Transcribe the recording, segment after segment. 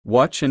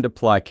Watch and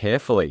apply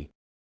carefully.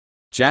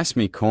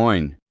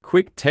 Jasmycoin,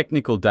 quick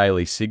technical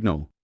daily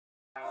signal.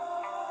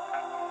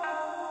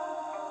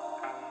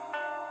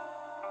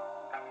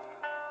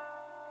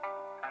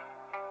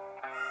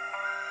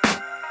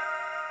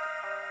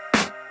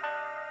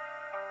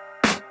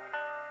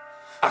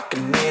 I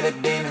can hear the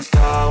demons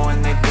call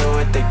when they do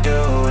what they do.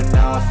 And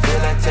now I feel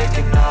like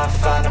taking off,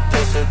 find a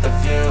place with a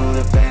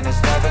view. The pain is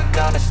never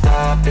gonna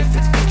stop if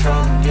it's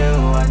controlling you.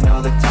 I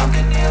know that time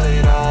can heal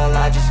it all,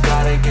 I just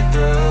gotta get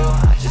through.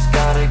 I just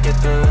gotta get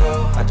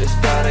through, I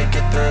just gotta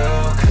get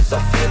through. Cause I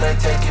feel like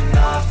taking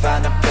off,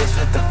 find a place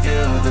with a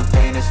view. The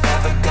pain is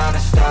never gonna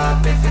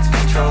stop if it's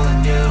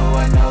controlling you.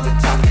 I know that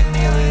time can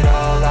heal it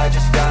all, I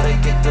just gotta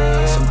get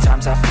through.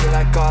 Sometimes I feel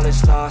like all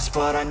is lost,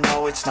 but I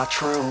know it's not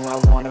true. I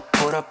wanna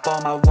put up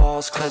all my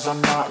walls cause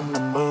I'm not in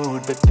the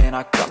mood, but then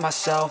I cut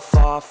myself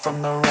off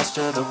from the rest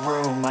of the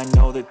room. I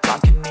know that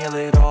time can heal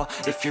it all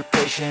if you're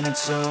patient, and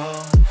soon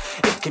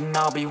it can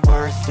all be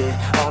worth it,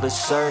 all the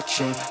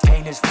searching.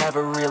 Pain is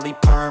never really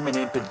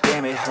permanent, but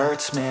damn it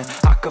hurts, man.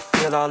 I could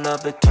feel all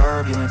of the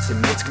turbulence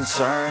and it's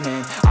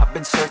concerning. I've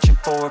been searching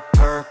for a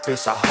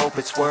purpose, I hope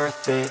it's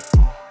worth it.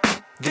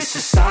 This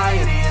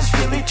society is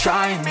really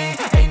trying me.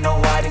 Ain't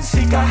no hide and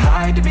seek, I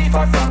hide to be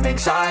far from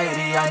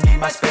anxiety. I need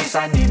my space,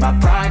 I need my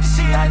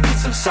privacy. I need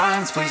some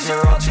silence, please,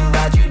 you're all too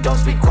loud. You don't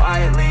speak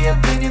quietly,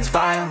 opinions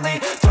violently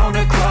thrown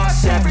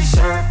across every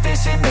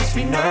surface. It makes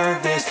me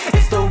nervous,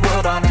 is the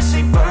world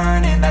honestly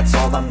burning? That's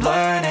all I'm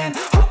learning.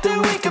 Hope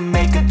that we can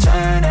make a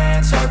turn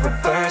and start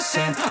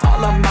reversing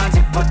all our minds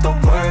and put the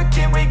work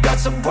in. We got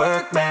some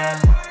work,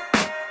 man.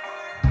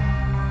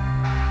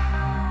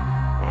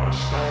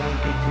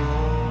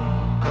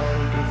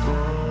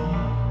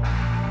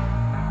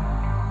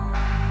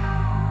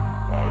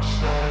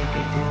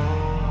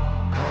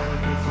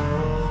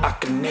 I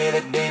can hear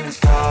the demons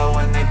call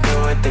when they do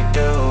what they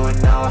do.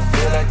 And now I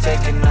feel like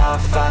taking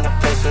off, find a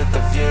place with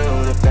a view.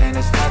 The pain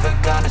is never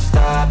gonna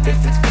stop if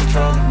it's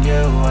controlling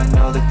you. I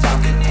know that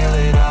time can heal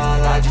it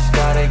all, I just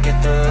gotta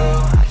get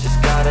through. I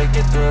just gotta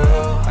get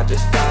through, I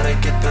just gotta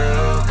get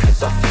through.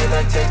 Cause I feel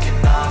like taking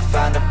off,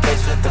 find a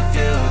place with a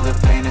view. The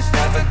pain is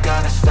never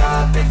gonna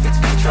stop if it's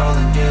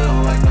controlling you.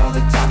 I know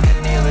that time can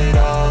heal it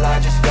all, I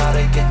just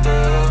gotta get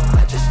through.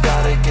 I just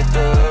gotta get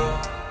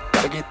through.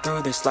 Gotta get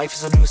through this, life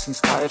is a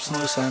nuisance, tie up some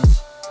loose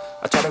ends.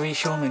 I try to be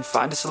human,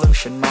 find a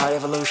solution, my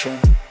evolution.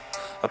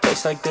 A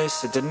place like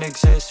this, it didn't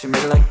exist, we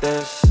made it like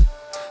this.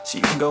 So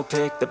you can go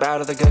pick the bad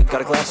or the good,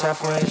 got a glass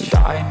half wish.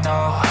 I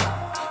know,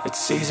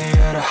 it's easier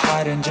to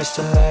hide than just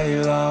to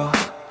lay low.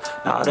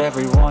 Not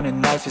everyone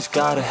in life has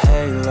got a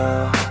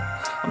halo.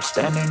 I'm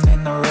standing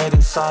in the red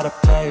inside a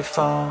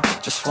payphone,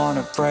 just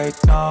wanna break,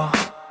 no.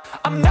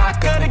 I'm not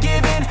gonna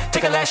give in,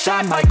 take a last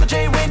shot, Michael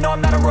J. Win. No,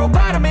 I'm not a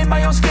robot, I'm in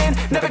my own skin.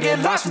 Never get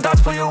lost when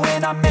thoughts pull you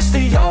in. I miss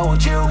the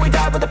old you, we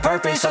died with a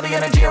purpose. All the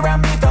energy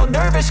around me felt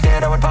nervous,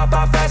 scared I would pop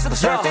out fast to the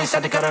surface.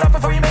 Had to cut it off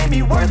before you made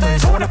me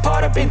worthless. Torn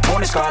apart, I've been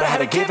torn and scarred. I had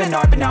a given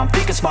art, but now I'm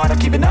thinking smart. I'm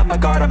keeping up my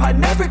guard, I'm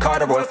hiding every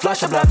card. A royal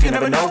flush of bluff, you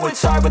never know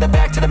what's hard. With a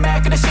back to the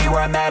mat, gonna see where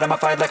I'm at. I'ma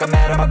fight like I'm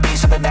mad, I'ma be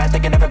something that they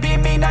can never be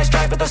me. Nice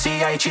try, but they'll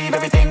see I achieve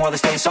everything while they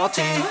stay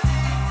salty.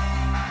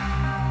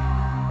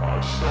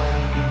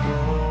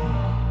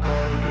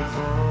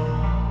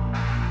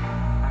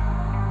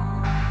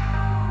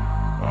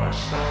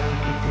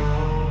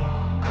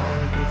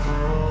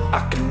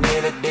 I can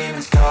hear the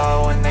demons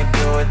call when they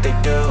do what they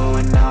do.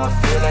 And now I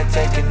feel like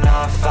taking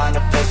off, find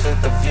a place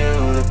with a view.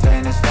 The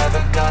pain is never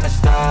gonna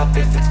stop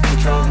if it's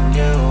controlling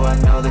you. I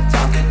know that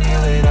time can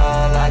heal it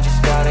all, I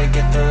just gotta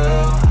get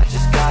through. I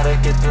just gotta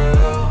get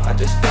through, I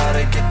just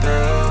gotta get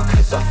through.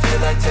 Cause I feel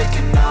like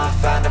taking off,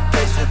 find a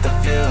place with a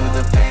view.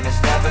 The pain is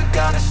never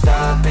gonna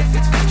stop if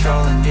it's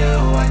controlling you.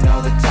 I know